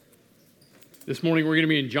This morning we're going to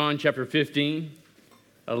be in John chapter 15,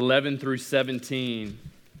 11 through 17.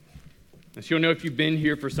 So you'll know if you've been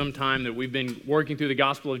here for some time that we've been working through the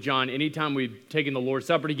Gospel of John. Anytime we've taken the Lord's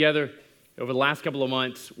Supper together, over the last couple of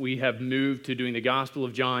months, we have moved to doing the Gospel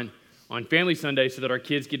of John on Family Sunday so that our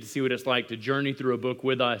kids get to see what it's like to journey through a book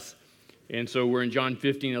with us. And so we're in John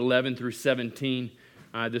 15, 11 through 17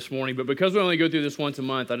 this morning. But because we only go through this once a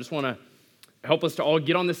month, I just want to help us to all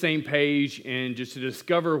get on the same page and just to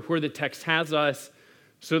discover where the text has us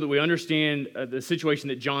so that we understand the situation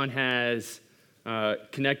that John has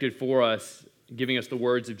connected for us, giving us the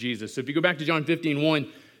words of Jesus. So if you go back to John 15:1,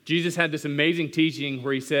 Jesus had this amazing teaching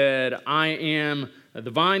where he said, I am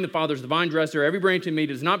the vine, the Father's the vine dresser. Every branch in me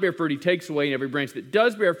does not bear fruit, he takes away. And every branch that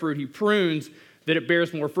does bear fruit, he prunes that it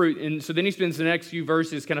bears more fruit. And so then he spends the next few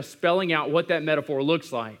verses kind of spelling out what that metaphor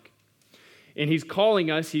looks like. And he's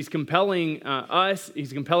calling us, he's compelling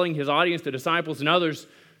he's compelling his audience, the disciples and others,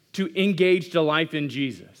 to engage to life in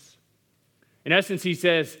Jesus. In essence, he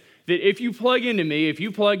says that if you plug into me, if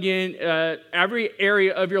you plug in every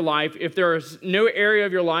area of your life, if there is no area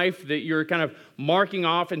of your life that you're kind of marking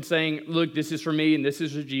off and saying, look, this is for me and this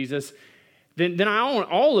is for Jesus, then I own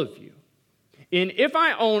all of you. And if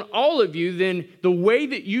I own all of you, then the way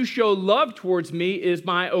that you show love towards me is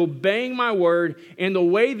by obeying my word. And the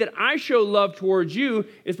way that I show love towards you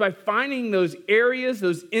is by finding those areas,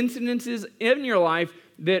 those incidences in your life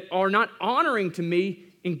that are not honoring to me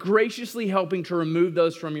and graciously helping to remove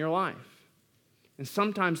those from your life. And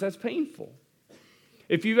sometimes that's painful.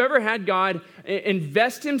 If you've ever had God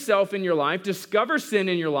invest himself in your life, discover sin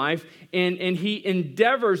in your life, and he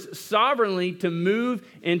endeavors sovereignly to move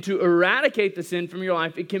and to eradicate the sin from your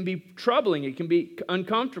life, it can be troubling, it can be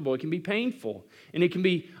uncomfortable, it can be painful, and it can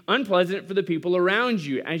be unpleasant for the people around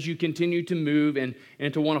you as you continue to move and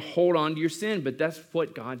to want to hold on to your sin. But that's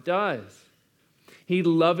what God does. He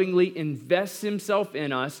lovingly invests himself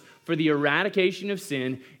in us for the eradication of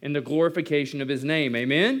sin and the glorification of his name.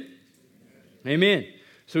 Amen? Amen.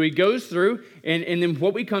 So he goes through, and then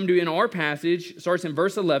what we come to in our passage starts in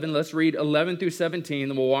verse 11. Let's read 11 through 17,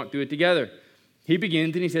 and we'll walk through it together. He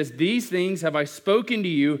begins, and he says, these things have I spoken to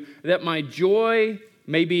you, that my joy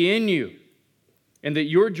may be in you, and that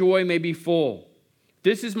your joy may be full.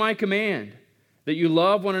 This is my command, that you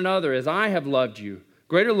love one another as I have loved you.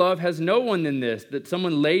 Greater love has no one than this, that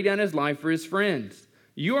someone lay down his life for his friends.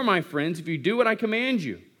 You are my friends if you do what I command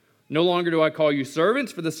you. No longer do I call you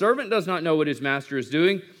servants, for the servant does not know what his master is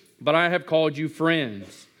doing, but I have called you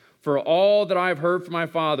friends. For all that I have heard from my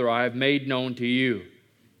Father, I have made known to you.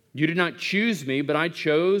 You did not choose me, but I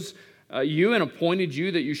chose you and appointed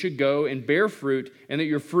you that you should go and bear fruit, and that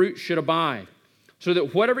your fruit should abide, so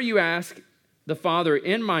that whatever you ask the Father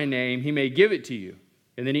in my name, he may give it to you.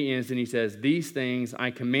 And then he ends and he says, these things I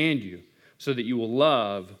command you, so that you will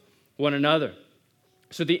love one another.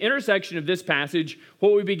 So the intersection of this passage,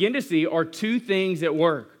 what we begin to see are two things at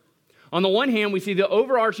work. On the one hand, we see the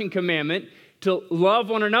overarching commandment to love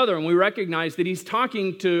one another, and we recognize that he's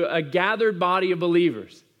talking to a gathered body of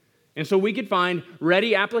believers. And so we could find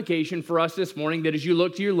ready application for us this morning that as you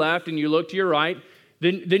look to your left and you look to your right,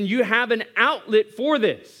 then you have an outlet for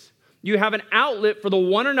this. You have an outlet for the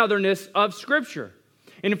one anotherness of Scripture.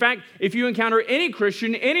 And in fact, if you encounter any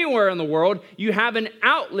Christian anywhere in the world, you have an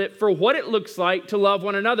outlet for what it looks like to love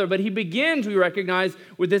one another. But he begins, we recognize,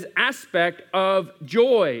 with this aspect of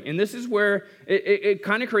joy. And this is where it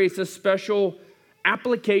kind of creates a special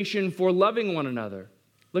application for loving one another.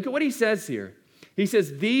 Look at what he says here. He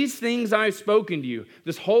says, these things I've spoken to you.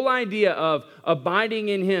 This whole idea of abiding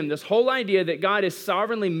in him, this whole idea that God is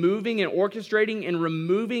sovereignly moving and orchestrating and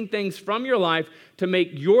removing things from your life to make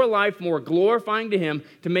your life more glorifying to him,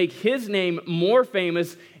 to make his name more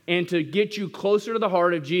famous, and to get you closer to the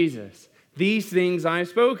heart of Jesus. These things I have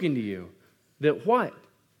spoken to you. That what?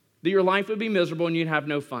 That your life would be miserable and you'd have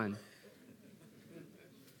no fun.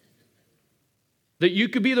 That you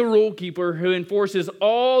could be the rule keeper who enforces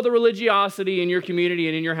all the religiosity in your community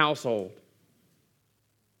and in your household.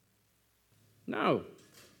 No.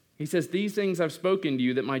 He says, these things I've spoken to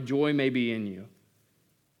you that my joy may be in you.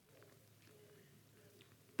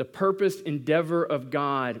 The purposed endeavor of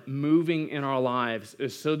God moving in our lives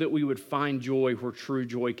is so that we would find joy where true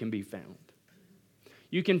joy can be found.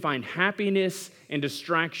 You can find happiness and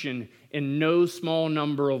distraction in no small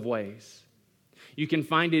number of ways. You can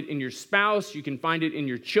find it in your spouse. You can find it in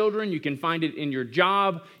your children. You can find it in your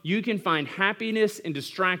job. You can find happiness and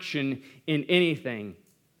distraction in anything.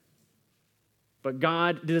 But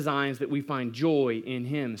God designs that we find joy in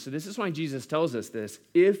him. So this is why Jesus tells us this.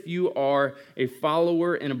 If you are a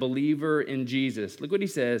follower and a believer in Jesus, look what he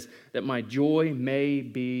says, that my joy may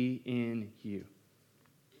be in you.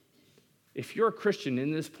 if you're a Christian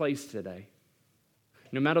in this place today,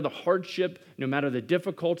 no matter the hardship, no matter the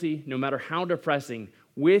difficulty, no matter how depressing,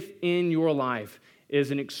 within your life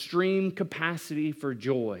is an extreme capacity for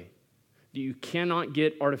joy that you cannot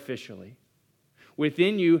get artificially.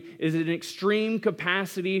 Within you is an extreme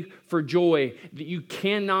capacity for joy that you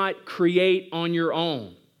cannot create on your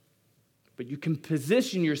own. But you can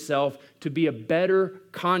position yourself to be a better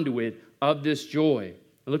conduit of this joy.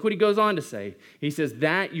 And look what he goes on to say. He says,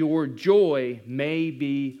 that your joy may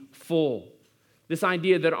be full. This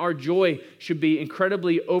idea that our joy should be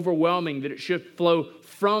incredibly overwhelming, that it should flow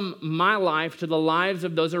from my life to the lives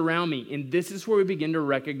of those around me. And this is where we begin to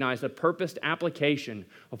recognize the purposed application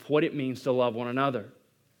of what it means to love one another.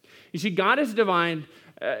 You see, God has divined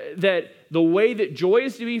that the way that joy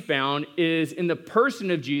is to be found is in the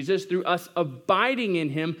person of Jesus. Through us abiding in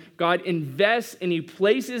him, God invests and he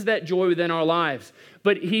places that joy within our lives.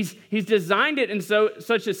 But he's designed it in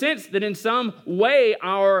such a sense that in some way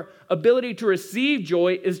our ability to receive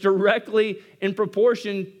joy is directly in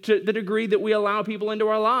proportion to the degree that we allow people into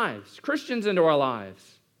our lives, Christians into our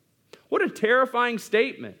lives. What a terrifying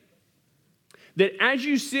statement. That as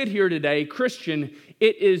you sit here today, Christian,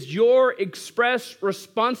 it is your express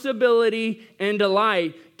responsibility and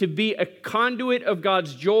delight to be a conduit of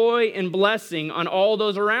God's joy and blessing on all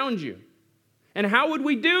those around you. And how would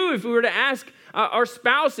we do if we were to ask our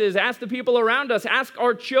spouses, ask the people around us, ask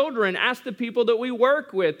our children, ask the people that we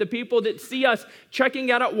work with, the people that see us checking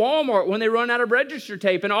out at Walmart when they run out of register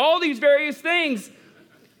tape, and all these various things?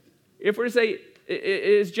 If we're to say,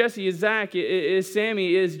 is Jesse, is Zach, is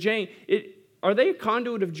Sammy, is Jane, are they a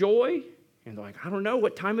conduit of joy? And they're like, I don't know,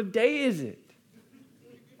 what time of day is it?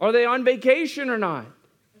 Are they on vacation or not?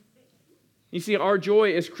 You see, our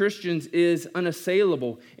joy as Christians is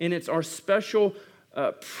unassailable, and it's our special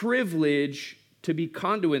privilege to be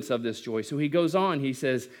conduits of this joy. So he goes on, he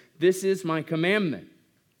says, this is my commandment,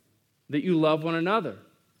 that you love one another.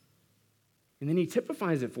 And then he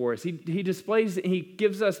typifies it for us. He displays, he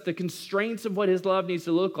gives us the constraints of what his love needs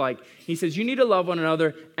to look like. He says, you need to love one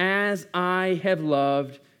another as I have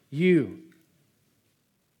loved you.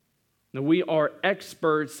 Now, we are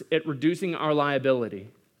experts at reducing our liability,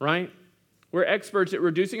 right? We're experts at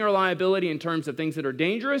reducing our liability in terms of things that are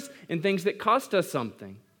dangerous and things that cost us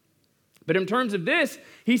something. But in terms of this,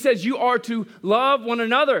 he says you are to love one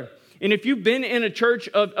another. And if you've been in a church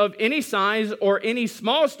of any size or any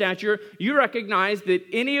small stature, you recognize that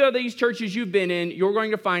any of these churches you've been in, you're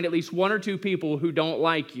going to find at least one or two people who don't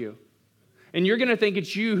like you. And you're going to think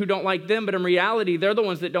it's you who don't like them, but in reality, they're the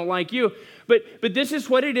ones that don't like you. But this is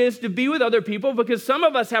what it is to be with other people, because some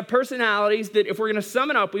of us have personalities that if we're going to sum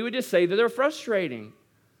it up, we would just say that they're frustrating.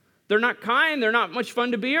 They're not kind. They're not much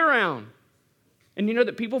fun to be around. And you know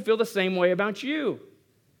that people feel the same way about you.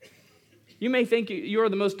 You may think you're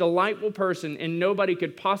the most delightful person and nobody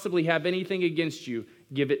could possibly have anything against you.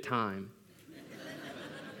 Give it time.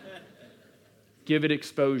 Give it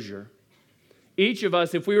exposure. Each of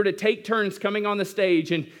us, if we were to take turns coming on the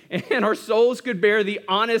stage and our souls could bear the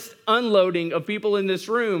honest unloading of people in this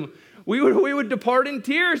room, we would depart in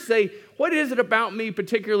tears, say, what is it about me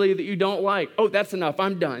particularly that you don't like? Oh, that's enough.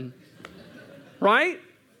 I'm done. Right?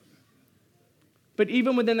 But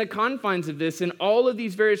even within the confines of this and all of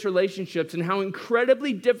these various relationships and how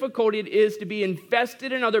incredibly difficult it is to be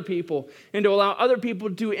invested in other people and to allow other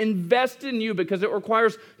people to invest in you, because it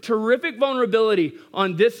requires terrific vulnerability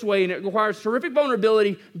on this way and it requires terrific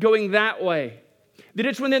vulnerability going that way. That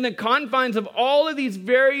it's within the confines of all of these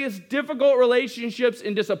various difficult relationships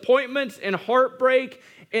and disappointments and heartbreak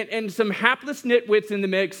and some hapless nitwits in the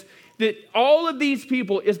mix, that all of these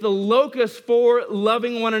people is the locus for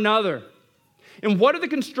loving one another. And what are the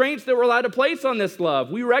constraints that we're allowed to place on this love?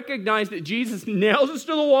 We recognize that Jesus nails us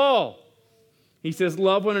to the wall. He says,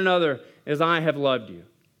 love one another as I have loved you.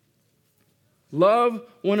 Love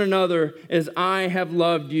one another as I have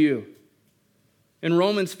loved you. In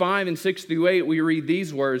Romans 5 and 6 through 8, we read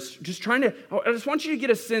these words, I just want you to get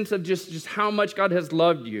a sense of just how much God has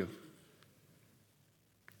loved you.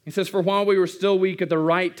 He says, for while we were still weak, at the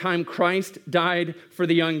right time, Christ died for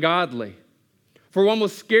the ungodly. For one will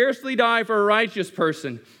scarcely die for a righteous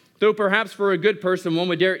person, though perhaps for a good person one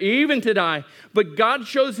would dare even to die. But God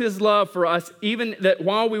shows his love for us, even that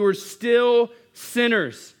while we were still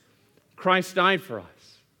sinners, Christ died for us.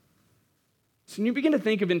 So when you begin to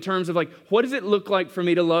think of in terms of what does it look like for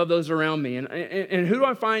me to love those around me? And who do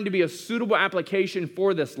I find to be a suitable application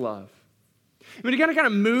for this love? I mean, you got to kind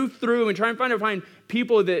of move through and try and find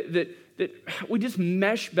people that we just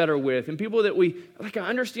mesh better with, and people that I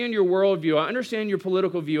understand your worldview, I understand your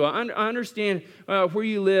political view, I understand where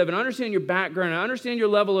you live, and I understand your background, I understand your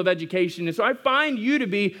level of education, and so I find you to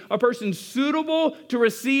be a person suitable to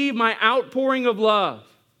receive my outpouring of love.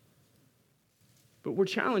 But we're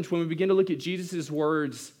challenged when we begin to look at Jesus'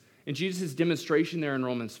 words and Jesus' demonstration there in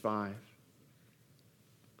Romans 5.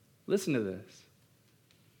 Listen to this.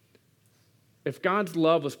 If God's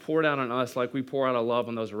love was poured out on us like we pour out our love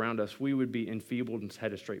on those around us, we would be enfeebled and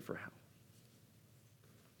headed straight for hell.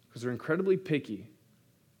 Because they're incredibly picky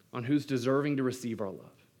on who's deserving to receive our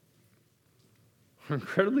love. We're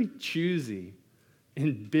incredibly choosy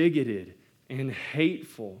and bigoted and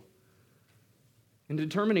hateful in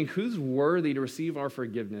determining who's worthy to receive our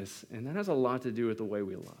forgiveness, and that has a lot to do with the way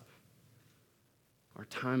we love. Our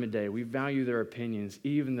time of day, we value their opinions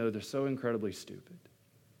even though they're so incredibly stupid.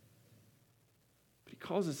 But he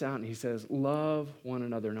calls us out and he says, love one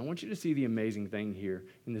another. And I want you to see the amazing thing here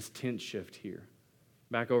in this tense shift here,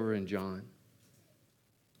 back over in John.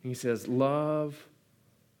 He says, love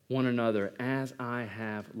one another as I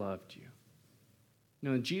have loved you.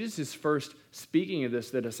 Now, Jesus is first speaking of this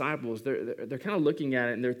to the disciples. They're kind of looking at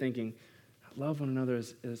it and they're thinking, love one another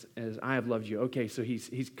as I have loved you. Okay, so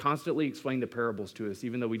he's constantly explaining the parables to us,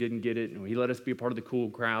 even though we didn't get it, and he let us be a part of the cool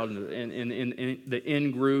crowd and in the in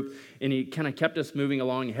group, and he kind of kept us moving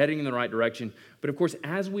along, heading in the right direction. But of course,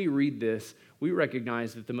 as we read this, we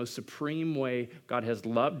recognize that the most supreme way God has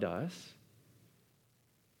loved us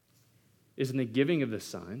is in the giving of the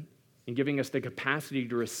Son, and giving us the capacity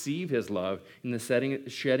to receive his love in the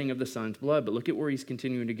shedding of the Son's blood. But look at where he's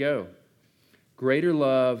continuing to go. Greater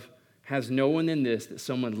love has no one than this, that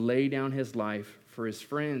someone lay down his life for his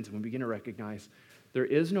friends. And we begin to recognize there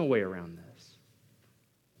is no way around this.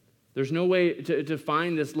 There's no way to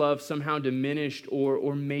find this love somehow diminished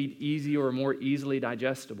or made easy or more easily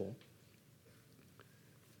digestible.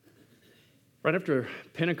 Right after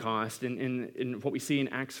Pentecost, and what we see in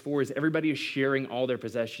Acts 4 is everybody is sharing all their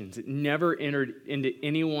possessions. It never entered into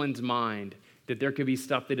anyone's mind that there could be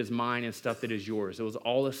stuff that is mine and stuff that is yours. It was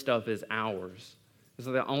all the stuff is ours. This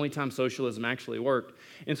is the only time socialism actually worked.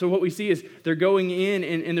 And so what we see is they're going in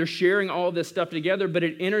and they're sharing all this stuff together, but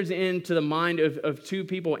it enters into the mind of two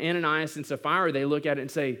people, Ananias and Sapphira. They look at it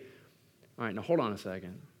and say, all right, now hold on a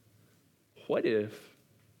second. What if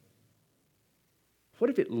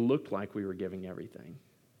it looked like we were giving everything?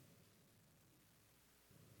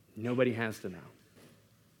 Nobody has to know.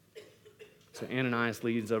 So Ananias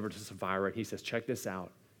leads over to Sapphira. He says, check this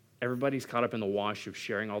out. Everybody's caught up in the wash of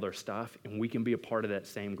sharing all their stuff, and we can be a part of that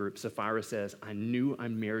same group. Sapphira says, I knew I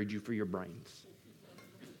married you for your brains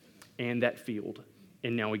and that field,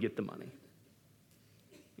 and now we get the money.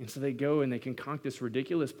 And so they go and they concoct this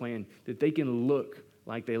ridiculous plan that they can look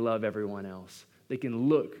like they love everyone else. They can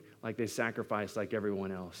look like they sacrifice like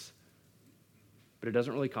everyone else. But it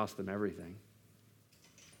doesn't really cost them everything.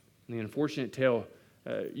 And the unfortunate tale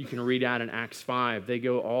you can read out in Acts 5. They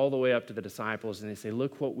go all the way up to the disciples and they say,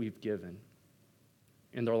 look what we've given.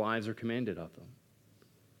 And their lives are commended of them.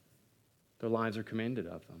 Their lives are commended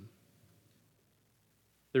of them.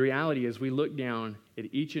 The reality is we look down at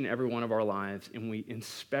each and every one of our lives and we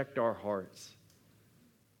inspect our hearts.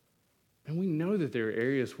 And we know that there are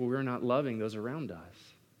areas where we're not loving those around us.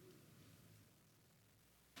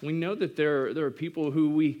 We know that there are people who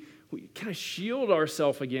we kind of shield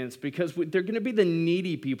ourselves against because they're going to be the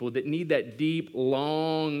needy people that need that deep,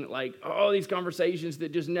 long, these conversations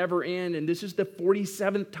that just never end. And this is the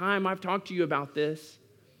 47th time I've talked to you about this.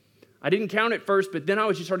 I didn't count it first, but then I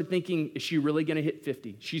was just started thinking, is she really going to hit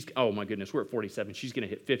 50? Oh my goodness, we're at 47. She's going to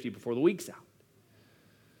hit 50 before the week's out.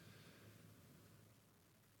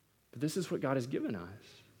 But this is what God has given us.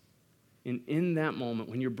 And in that moment,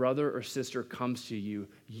 when your brother or sister comes to you,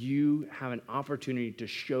 you have an opportunity to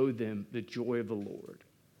show them the joy of the Lord.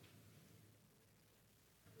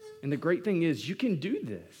 And the great thing is, you can do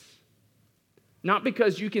this. Not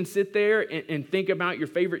because you can sit there and think about your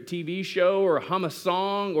favorite TV show or hum a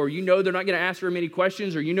song, or you know they're not going to ask very many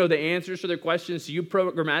questions, or you know the answers to their questions, so you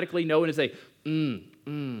programmatically know and say,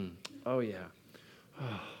 oh yeah.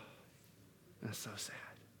 Oh, that's so sad.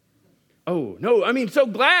 Oh, no, so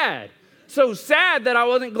glad. So sad that I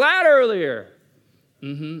wasn't glad earlier.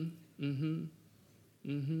 Love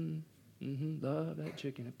that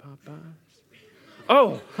chicken at Popeyes.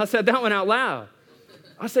 Oh, I said that one out loud.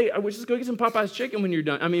 I say, I wish just go get some Popeyes chicken when you're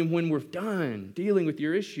done. When we're done dealing with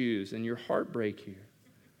your issues and your heartbreak here.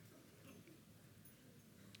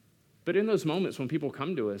 But in those moments when people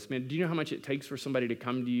come to us, man, do you know how much it takes for somebody to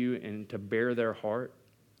come to you and to bare their heart?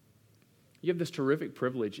 You have this terrific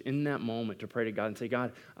privilege in that moment to pray to God and say,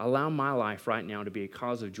 God, allow my life right now to be a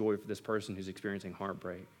cause of joy for this person who's experiencing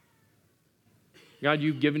heartbreak. God,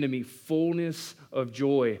 you've given to me fullness of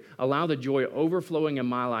joy. Allow the joy overflowing in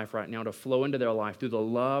my life right now to flow into their life through the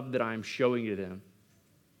love that I'm showing to them.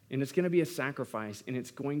 And it's going to be a sacrifice, and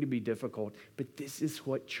it's going to be difficult, but this is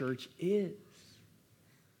what church is.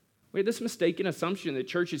 We have this mistaken assumption that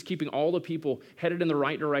church is keeping all the people headed in the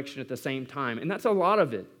right direction at the same time, and that's a lot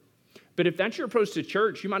of it. But if that's your approach to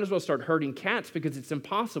church, you might as well start herding cats because it's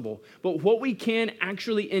impossible. But what we can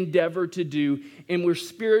actually endeavor to do, and we're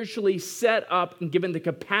spiritually set up and given the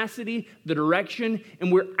capacity, the direction,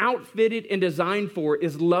 and we're outfitted and designed for,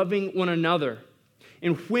 is loving one another.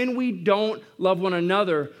 And when we don't love one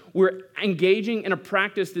another, we're engaging in a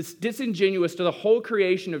practice that's disingenuous to the whole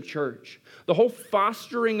creation of church, the whole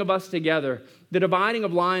fostering of us together, the dividing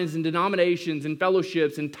of lines and denominations and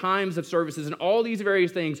fellowships and times of services and all these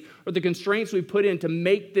various things are the constraints we put in to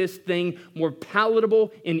make this thing more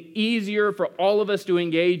palatable and easier for all of us to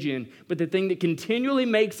engage in. But the thing that continually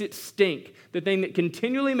makes it stink, the thing that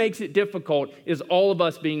continually makes it difficult is all of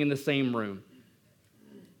us being in the same room.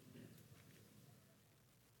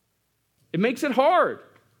 It makes it hard.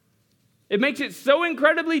 It makes it so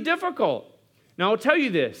incredibly difficult. Now, I'll tell you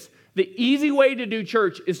this. The easy way to do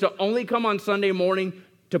church is to only come on Sunday morning,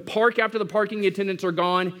 to park after the parking attendants are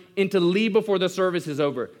gone, and to leave before the service is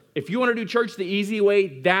over. If you want to do church the easy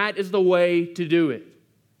way, that is the way to do it.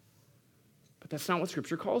 But that's not what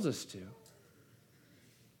Scripture calls us to.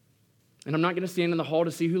 And I'm not going to stand in the hall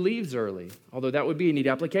to see who leaves early, although that would be a neat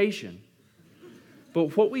application.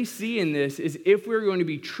 But what we see in this is if we're going to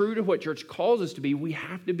be true to what church calls us to be, we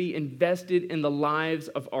have to be invested in the lives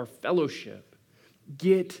of our fellowship.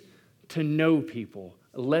 Get to know people.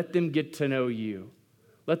 Let them get to know you.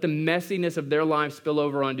 Let the messiness of their life spill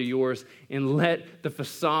over onto yours, and let the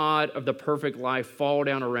facade of the perfect life fall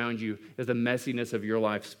down around you as the messiness of your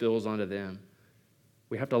life spills onto them.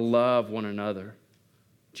 We have to love one another.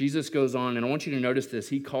 Jesus goes on, and I want you to notice this.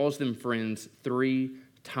 He calls them friends 3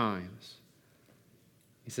 times.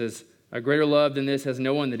 He says, a greater love than this has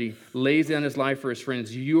no one, that he lays down his life for his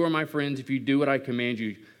friends. You are my friends if you do what I command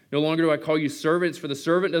you. No longer do I call you servants, for the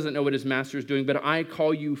servant doesn't know what his master is doing, but I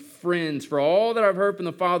call you friends. For all that I've heard from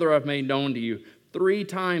the Father I've made known to you. 3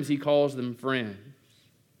 times he calls them friends.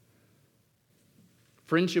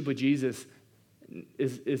 Friendship with Jesus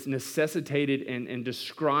is necessitated and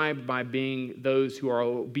described by being those who are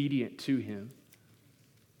obedient to him.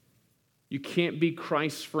 You can't be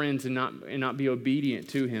Christ's friends and not be obedient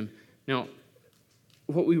to him. Now,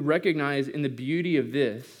 what we recognize in the beauty of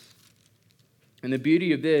this,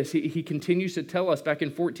 he continues to tell us back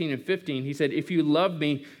in 14 and 15, he said, if you love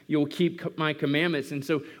me, you'll keep my commandments. And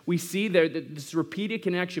so we see there that this repeated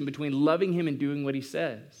connection between loving him and doing what he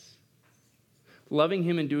says. Loving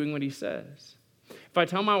him and doing what he says. If I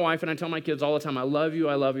tell my wife and I tell my kids all the time, I love you,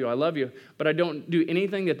 I love you, I love you, but I don't do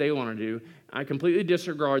anything that they want to do, I completely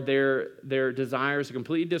disregard their desires, I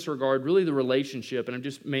completely disregard really the relationship, and I'm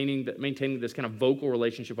just maintaining this kind of vocal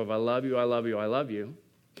relationship of I love you, I love you, I love you.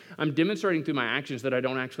 I'm demonstrating through my actions that I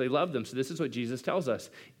don't actually love them. So this is what Jesus tells us.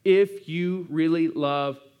 If you really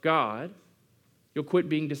love God, you'll quit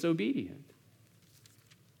being disobedient.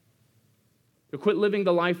 You'll quit living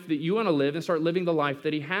the life that you want to live and start living the life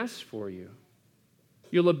that he has for you.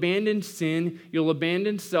 You'll abandon sin, you'll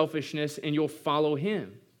abandon selfishness, and you'll follow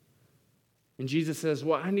him. And Jesus says,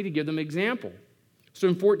 well, I need to give them an example. So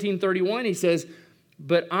in 14:31, he says,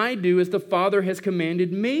 but I do as the Father has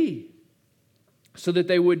commanded me, so that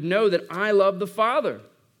they would know that I love the Father.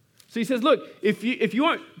 So he says, look, if you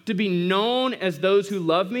want to be known as those who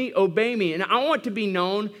love me, obey me. And I want to be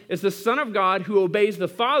known as the Son of God who obeys the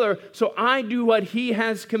Father, so I do what he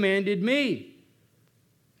has commanded me.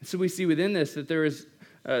 So we see within this that there is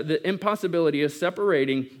the impossibility of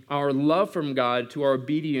separating our love from God to our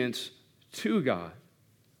obedience to God.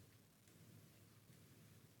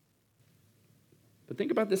 But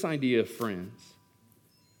think about this idea of friends.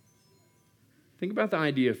 Think about the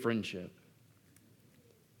idea of friendship.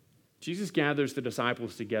 Jesus gathers the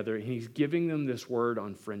disciples together, and he's giving them this word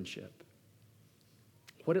on friendship.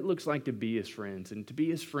 What it looks like to be his friends. And to be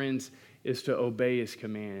his friends is to obey his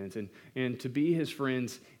commands. And to be his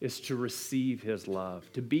friends is to receive his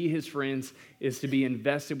love. To be his friends is to be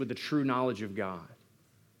invested with the true knowledge of God.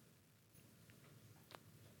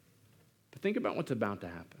 But think about what's about to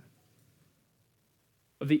happen.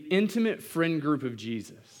 Of the intimate friend group of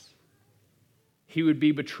Jesus, he would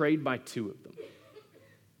be betrayed by 2 of them.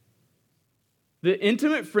 The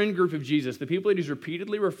intimate friend group of Jesus, the people that he's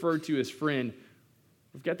repeatedly referred to as friend,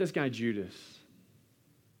 we've got this guy Judas,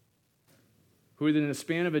 who within the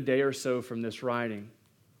span of a day or so from this writing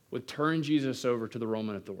would turn Jesus over to the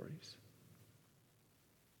Roman authorities.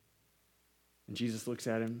 And Jesus looks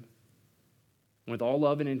at him with all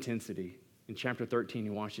love and intensity. In chapter 13, he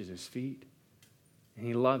washes his feet and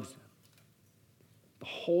he loves him. The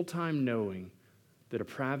whole time knowing the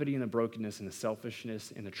depravity and the brokenness and the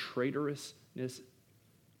selfishness and the traitorousness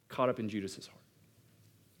caught up in Judas' heart.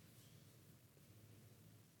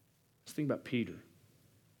 Let's think about Peter.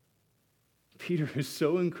 Peter is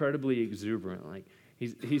so incredibly exuberant. Like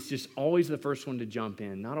he's just always the first one to jump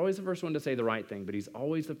in. Not always the first one to say the right thing, but he's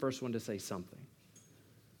always the first one to say something.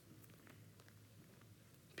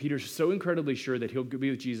 Peter's so incredibly sure that he'll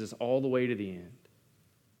be with Jesus all the way to the end.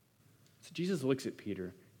 So Jesus looks at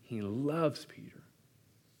Peter. He loves Peter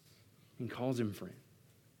and calls him friend.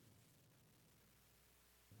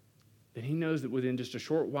 Then he knows that within just a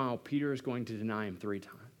short while, Peter is going to deny him 3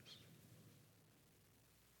 times.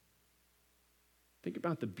 Think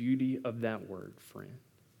about the beauty of that word, friend.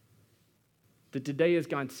 That today as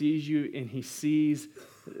God sees you and he sees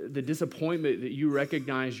the disappointment that you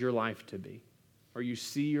recognize your life to be, or you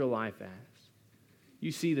see your life as,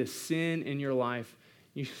 you see the sin in your life,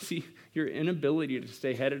 you see your inability to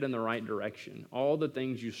stay headed in the right direction, all the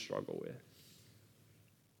things you struggle with.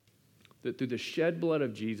 That through the shed blood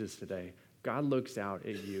of Jesus today, God looks out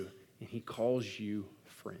at you and he calls you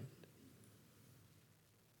friend.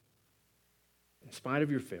 In spite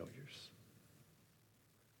of your failures,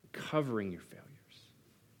 covering your failures.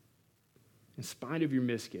 In spite of your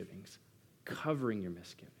misgivings, covering your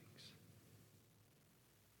misgivings.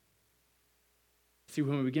 See,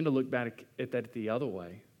 when we begin to look back at that the other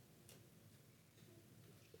way,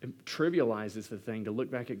 it trivializes the thing to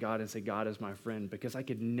look back at God and say, God is my friend, because I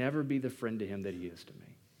could never be the friend to him that he is to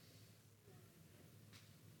me.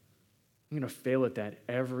 I'm going to fail at that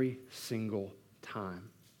every single time.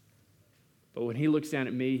 But when he looks down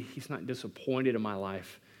at me, he's not disappointed in my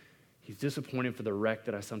life. He's disappointed for the wreck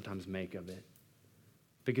that I sometimes make of it.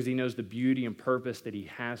 Because he knows the beauty and purpose that he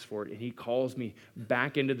has for it. And he calls me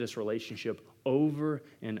back into this relationship over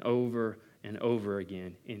and over and over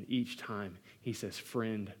again. And each time he says,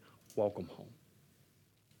 friend, welcome home.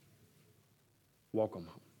 Welcome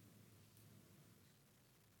home.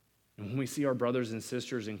 And when we see our brothers and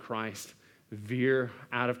sisters in Christ veer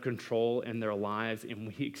out of control in their lives and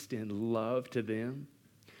we extend love to them,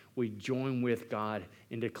 we join with God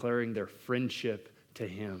in declaring their friendship to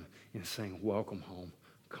him and saying, welcome home.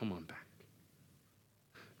 Come on back.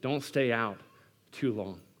 Don't stay out too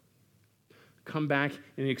long. Come back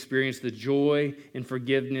and experience the joy and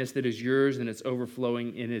forgiveness that is yours and it's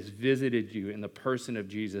overflowing and has visited you in the person of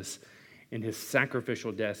Jesus in his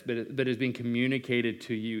sacrificial death, but is being communicated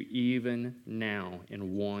to you even now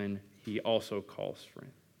in one he also calls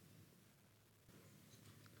friend.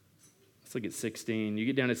 Let's look at 16. You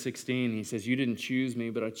get down to 16, he says, you didn't choose me,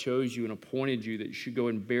 but I chose you and appointed you that you should go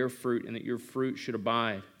and bear fruit and that your fruit should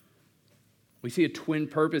abide. We see a twin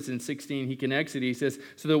purpose in 16. He connects it. He says,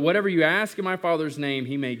 so that whatever you ask in my Father's name,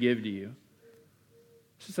 he may give to you.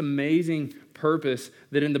 It's this amazing purpose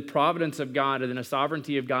that in the providence of God and in the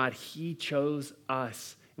sovereignty of God, he chose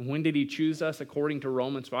us. And when did he choose us? According to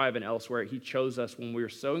Romans 5 and elsewhere, he chose us when we were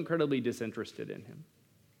so incredibly disinterested in him.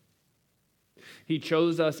 He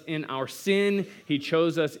chose us in our sin. He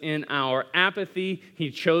chose us in our apathy.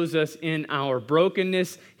 He chose us in our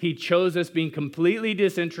brokenness. He chose us being completely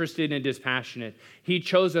disinterested and dispassionate. He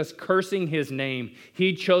chose us cursing his name.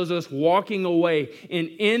 He chose us walking away. And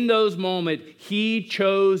in those moments, he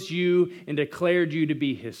chose you and declared you to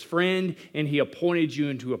be his friend, and he appointed you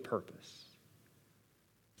into a purpose.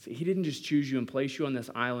 See, he didn't just choose you and place you on this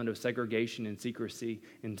island of segregation and secrecy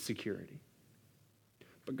and security.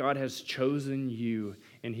 But God has chosen you,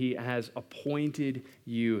 and he has appointed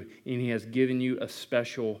you, and he has given you a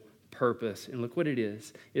special purpose. And look what it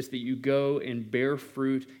is. It's that you go and bear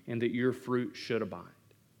fruit, and that your fruit should abide.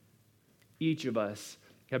 Each of us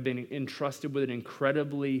have been entrusted with an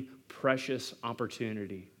incredibly precious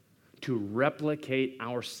opportunity to replicate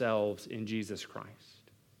ourselves in Jesus Christ.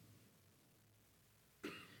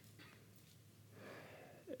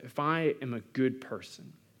 If I am a good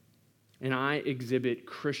person, and I exhibit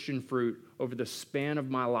Christian fruit over the span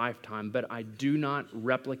of my lifetime, but I do not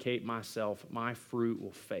replicate myself, my fruit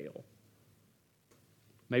will fail.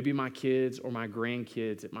 Maybe my kids or my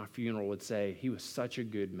grandkids at my funeral would say, he was such a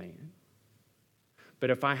good man.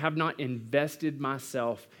 But if I have not invested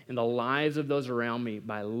myself in the lives of those around me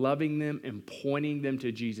by loving them and pointing them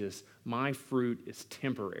to Jesus, my fruit is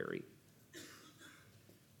temporary.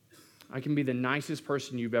 I can be the nicest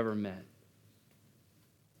person you've ever met.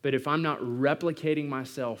 But if I'm not replicating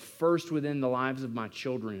myself first within the lives of my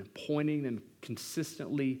children and pointing them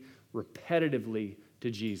consistently, repetitively to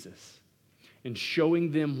Jesus and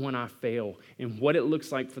showing them when I fail and what it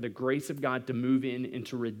looks like for the grace of God to move in and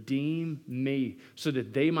to redeem me so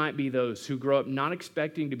that they might be those who grow up not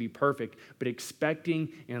expecting to be perfect, but expecting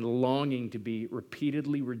and longing to be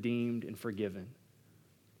repeatedly redeemed and forgiven.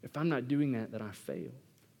 If I'm not doing that, then I fail.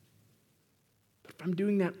 But if I'm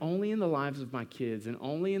doing that only in the lives of my kids and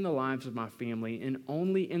only in the lives of my family and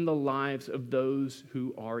only in the lives of those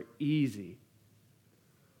who are easy,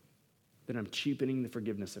 then I'm cheapening the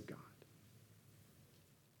forgiveness of God.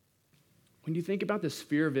 When you think about the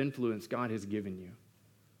sphere of influence God has given you,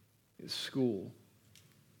 at school,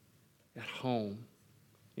 at home,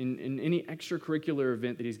 in any extracurricular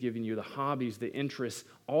event that he's given you, the hobbies, the interests,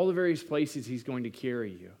 all the various places he's going to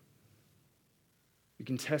carry you. You're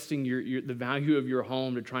contesting the value of your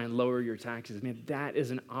home to try and lower your taxes. Man, that is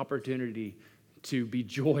an opportunity to be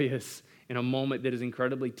joyous in a moment that is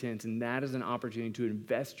incredibly tense, and that is an opportunity to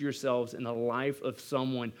invest yourselves in the life of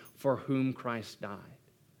someone for whom Christ died.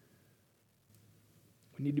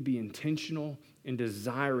 We need to be intentional and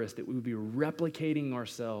desirous that we would be replicating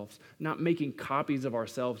ourselves, not making copies of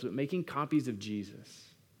ourselves, but making copies of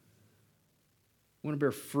Jesus. We want to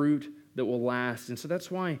bear fruit that will last. And so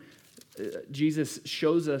that's why Jesus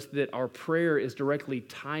shows us that our prayer is directly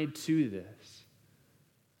tied to this.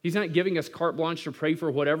 He's not giving us carte blanche to pray for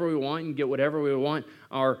whatever we want and get whatever we want.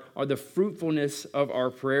 The fruitfulness of our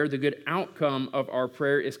prayer, the good outcome of our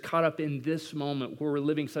prayer is caught up in this moment where we're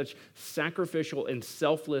living such sacrificial and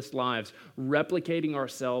selfless lives, replicating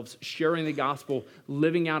ourselves, sharing the gospel,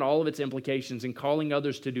 living out all of its implications, and calling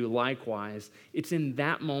others to do likewise. It's in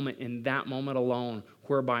that moment alone,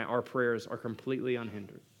 whereby our prayers are completely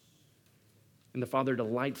unhindered. And the Father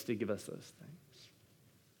delights to give us those things.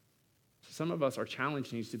 Some of us, our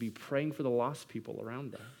challenge needs to be praying for the lost people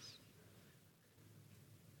around us.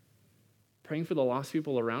 Praying for the lost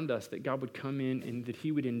people around us that God would come in and that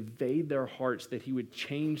he would invade their hearts, that he would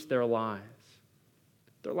change their lives.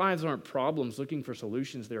 Their lives aren't problems looking for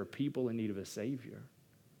solutions. They are people in need of a Savior.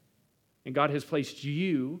 And God has placed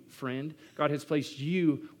you, friend, God has placed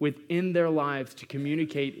you within their lives to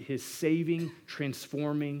communicate his saving,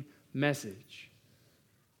 transforming message.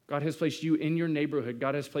 God has placed you in your neighborhood.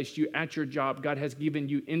 God has placed you at your job. God has given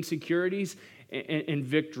you insecurities and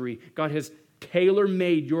victory. God has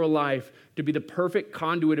tailor-made your life to be the perfect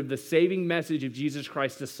conduit of the saving message of Jesus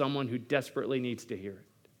Christ to someone who desperately needs to hear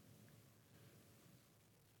it.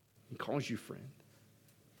 He calls you friend.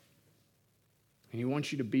 And he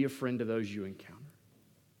wants you to be a friend to those you encounter.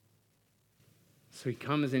 So he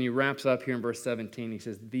comes and he wraps up here in verse 17. He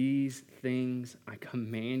says, "These things I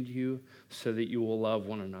command you so that you will love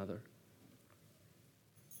one another."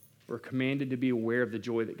 We're commanded to be aware of the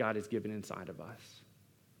joy that God has given inside of us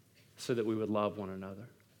so that we would love one another.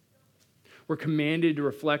 We're commanded to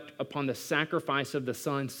reflect upon the sacrifice of the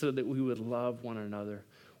Son so that we would love one another.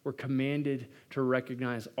 We're commanded to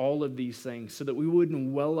recognize all of these things so that we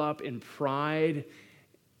wouldn't well up in pride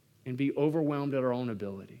and be overwhelmed at our own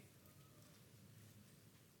ability.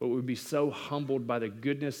 But we would be so humbled by the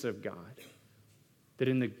goodness of God that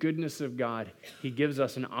in the goodness of God, he gives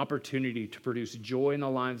us an opportunity to produce joy in the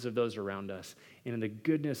lives of those around us. And in the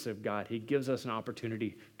goodness of God, he gives us an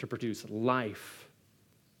opportunity to produce life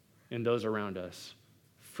in those around us.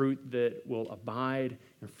 Fruit that will abide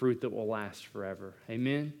and fruit that will last forever.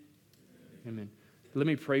 Amen? Amen. Let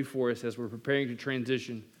me pray for us as we're preparing to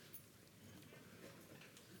transition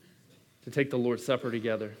to take the Lord's Supper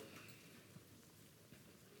together.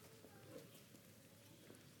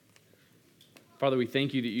 Father, we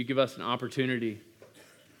thank you that you give us an opportunity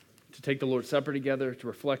to take the Lord's Supper together, to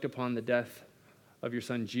reflect upon the death of your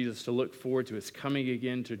Son Jesus, to look forward to his coming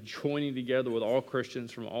again, to joining together with all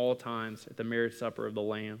Christians from all times at the marriage supper of the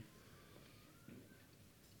Lamb,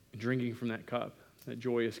 and drinking from that cup, that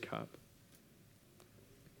joyous cup.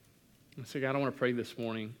 And so, God, I want to pray this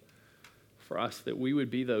morning for us that we would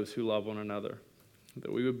be those who love one another,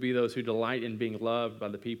 that we would be those who delight in being loved by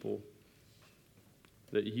the people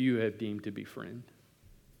that you have deemed to be friend.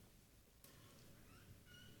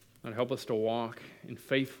 Lord, help us to walk in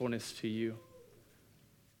faithfulness to you.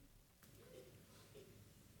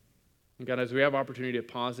 And God, as we have opportunity to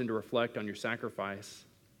pause and to reflect on your sacrifice,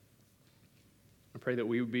 I pray that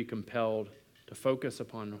we would be compelled to focus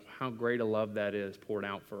upon how great a love that is poured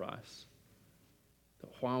out for us.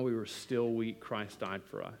 That while we were still weak, Christ died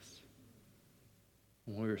for us.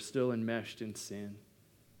 When we were still enmeshed in sin,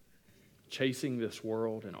 chasing this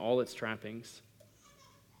world and all its trappings,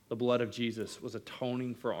 the blood of Jesus was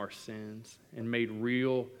atoning for our sins and made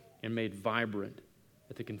real and made vibrant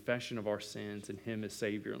at the confession of our sins and Him as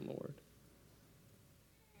Savior and Lord.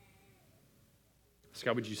 So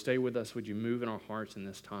God, would you stay with us? Would you move in our hearts in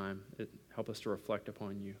this time? Help us to reflect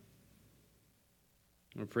upon you.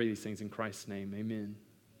 We pray these things in Christ's name. Amen.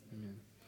 Amen.